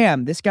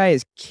 damn, this guy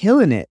is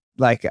killing it.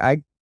 Like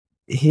and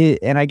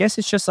I guess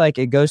it's just like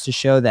it goes to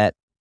show that.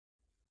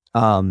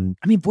 I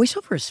mean,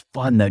 voiceover is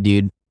fun though,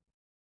 dude.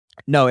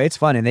 No, it's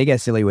fun and they get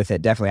silly with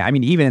it. Definitely. I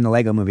mean, even in the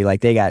Lego movie,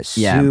 like they got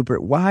Yeah. super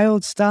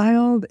wild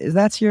styled. Is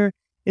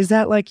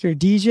that like your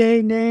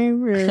DJ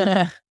name?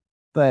 Or-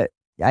 but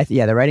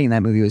the writing in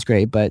that movie was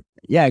great. But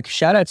yeah,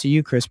 shout out to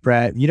you, Chris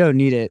Pratt. You don't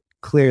need it.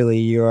 Clearly,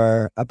 you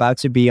are about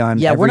to be on.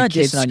 Yeah, we're every not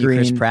kid's dissing on you,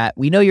 Chris screen. Pratt.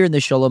 We know you're in the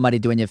Sholo Mari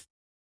Dueña.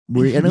 I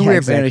know Yeah, we're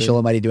a fan of exactly.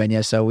 Sholo Mari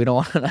Dueña, so we don't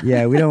want to.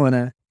 Yeah, we don't want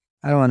to.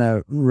 I don't want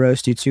to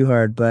roast you too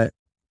hard, but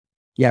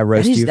yeah,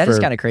 roast you. That is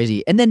kind of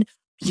crazy. And then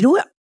you know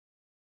what?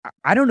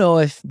 I don't know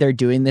if they're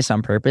doing this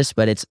on purpose,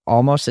 but it's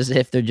almost as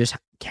if they're just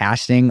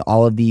casting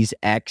all of these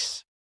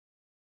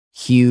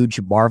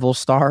huge Marvel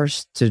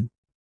stars to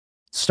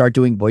start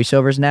doing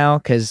voiceovers now.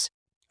 Because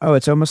Oh,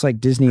 it's almost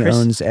like Disney Chris-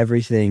 owns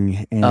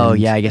everything. And, oh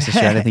yeah, I guess I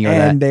started to think about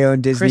and that. they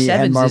own Disney Chris and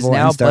Evans Marvel is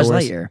now and Star Buzz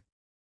Wars.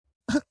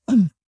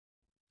 Lightyear.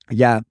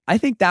 Yeah, I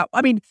think that.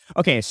 I mean,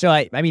 okay, so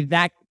I mean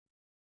that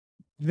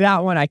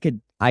one I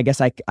could. I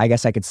guess I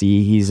could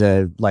see he's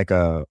a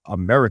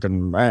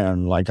American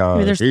man. Like I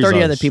mean, there's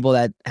 30 other people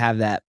that have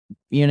that.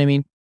 You know what I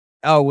mean?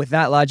 Oh, with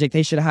that logic,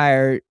 they should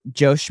hire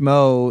Joe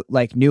Schmo,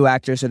 like new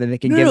actors, so that they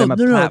can No, give no, him a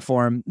no, no.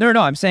 platform. No,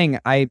 I'm saying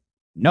but I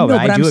but do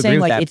I'm agree saying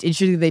with like that. it's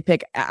interesting they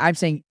pick. I'm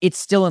saying it's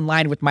still in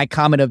line with my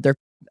comment of they're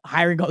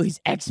hiring all these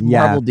ex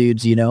Yeah. Marvel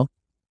dudes. You know?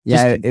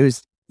 Yeah, Just- it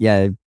was.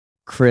 Yeah,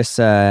 Chris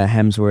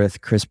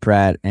Hemsworth, Chris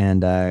Pratt,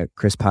 and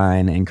Chris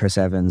Pine and Chris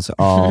Evans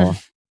all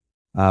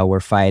were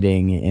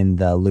fighting in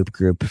the Loop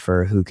group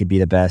for who could be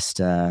the best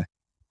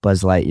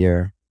Buzz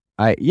Lightyear.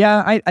 I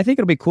think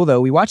it'll be cool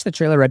though. We watched the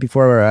trailer right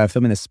before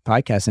filming this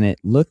podcast, and it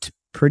looked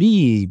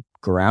pretty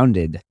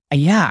grounded.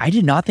 Yeah, I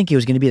did not think it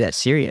was going to be that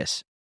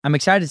serious. I'm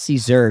excited to see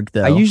Zurg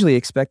though. I usually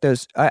expect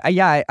those. I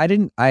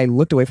didn't. I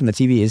looked away from the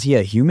TV. Is he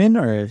a human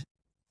or in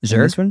this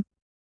Zurg one?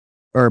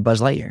 or Buzz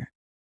Lightyear.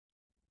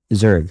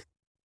 Zurg.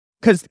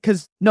 Because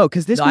this No, I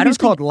movie's don't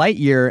called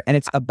Lightyear, and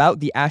it's about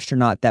the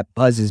astronaut that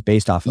Buzz is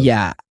based off of.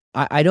 Yeah,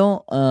 I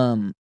don't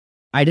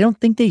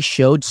think they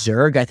showed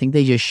Zurg. I think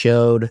they just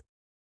showed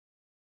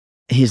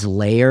his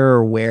lair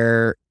or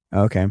where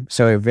Okay.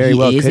 So it very he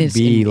well is. could It's-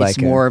 be it's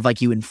like more of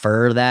like you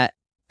infer that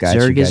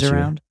Zurg is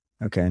around.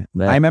 Okay.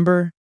 But- I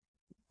remember,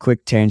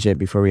 quick tangent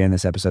before we end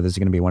this episode. This is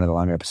going to be one of the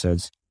longer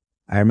episodes.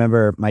 I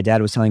remember my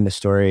dad was telling the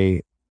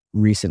story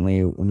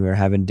recently when we were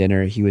having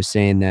dinner. He was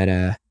saying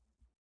that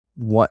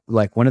one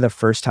of the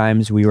first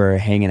times we were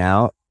hanging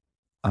out,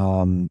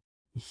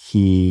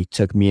 he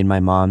took me and my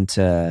mom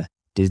to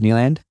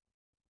Disneyland,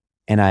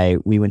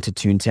 and we went to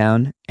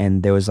Toontown,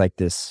 and there was like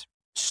this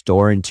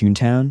store in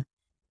Toontown,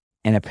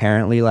 and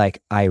apparently like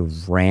I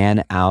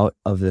ran out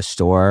of the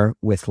store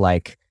with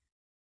like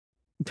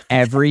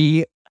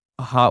every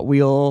Hot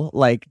Wheel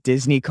like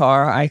Disney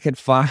car I could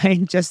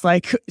find, just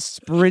like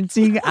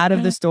sprinting out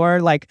of the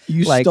store, like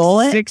You like stole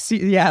it? 6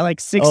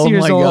 Oh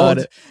years my old,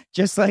 God.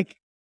 just like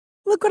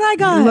Look what I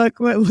got.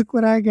 look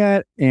what I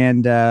got.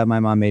 And my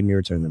mom made me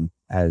return them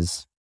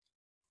as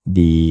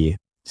the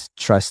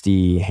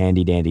trusty,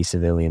 handy dandy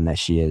civilian that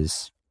she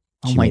is.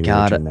 Oh She my made me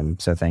God. return them.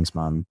 So thanks,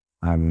 Mom.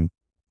 I'm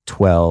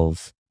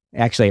 12.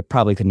 Actually, I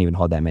probably couldn't even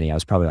hold that many. I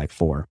was probably like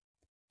 4.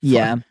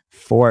 Yeah.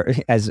 4,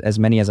 as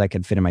many as I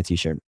could fit in my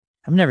t-shirt.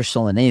 I've never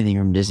stolen anything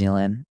from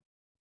Disneyland.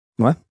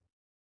 What?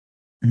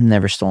 I've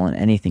never stolen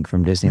anything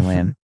from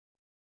Disneyland.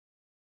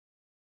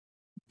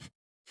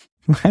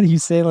 Why do you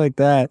say it like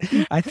that?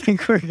 I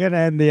think we're gonna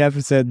end the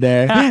episode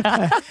there.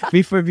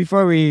 before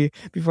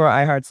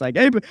iHeart's like,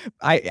 hey,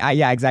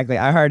 yeah, exactly.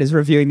 iHeart is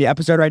reviewing the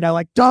episode right now.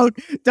 Like, don't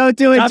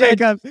do it, Stop it.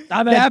 Jacob.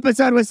 Stop The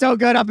episode was so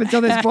good up until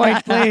this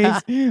point,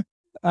 please.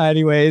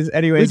 Anyways,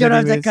 We don't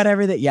have to cut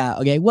everything. Yeah.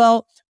 Okay.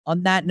 Well,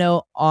 on that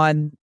note,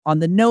 on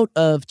the note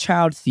of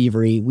child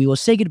thievery, we will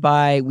say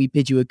goodbye. We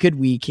bid you a good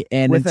week,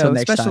 and with until a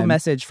next special time.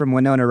 message from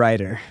Winona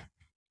Ryder.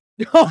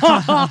 No,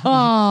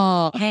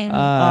 No,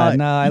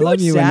 I love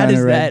you, Sad Winona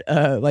is Ryder.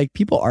 that like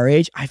people our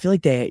age, I feel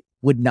like they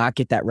would not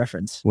get that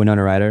reference.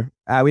 Winona Ryder.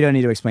 We don't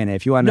need to explain it.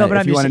 If you want to, No, but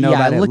I'm if you want to just- know yeah,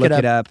 about it, look look it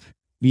it up.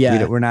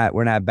 Yeah. We're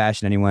not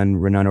bashing anyone.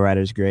 Winona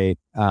Ryder's great.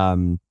 It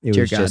Dear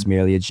was just God.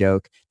 merely a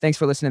joke. Thanks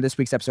for listening to this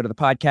week's episode of the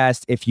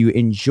podcast. If you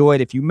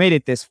made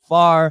it this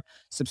far,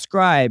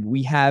 subscribe.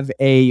 We have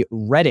a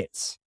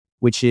Reddit,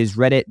 which is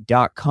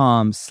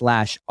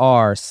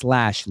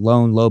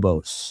reddit.com/r/Lone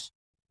Lobos.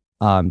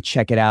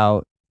 Check it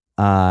out.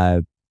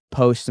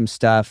 Post some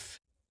stuff.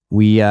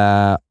 We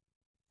are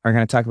going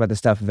to talk about this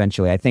stuff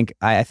eventually. I think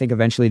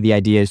eventually the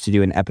idea is to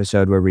do an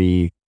episode where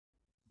we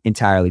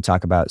entirely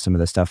talk about some of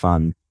the stuff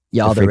on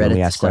Yeah, all the frequently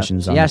Reddit asked stuff.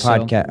 questions on Yeah, the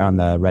podcast, on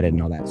the Reddit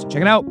and all that. So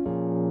check it out.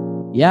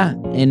 Yeah,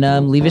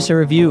 and leave us a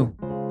review.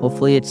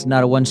 Hopefully, it's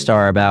not a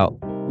 1-star about.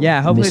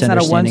 Yeah, hopefully it's not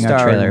a Misunderstanding our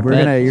 1-star. trailer,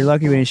 but- You're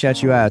lucky we didn't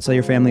shout you out. Tell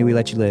your family we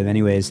let you live.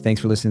 Anyways,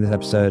 thanks for listening to this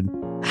episode.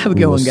 Have a We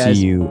good will one, guys.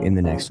 see you in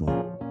the next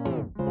one.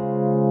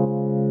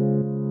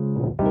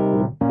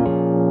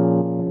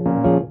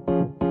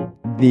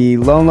 The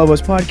Lone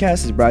Lobos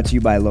podcast is brought to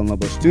you by Lone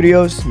Lobos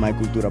Studios, My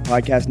Cultura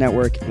Podcast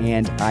Network,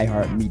 and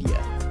iHeartMedia.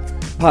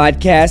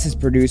 Podcast is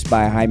produced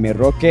by Jaime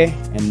Roque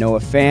and Noah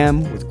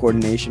Pham with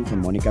coordination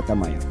from Monica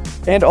Tamayo.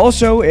 And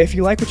also, if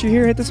you like what you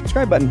hear, hit the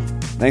subscribe button.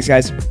 Thanks,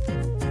 guys.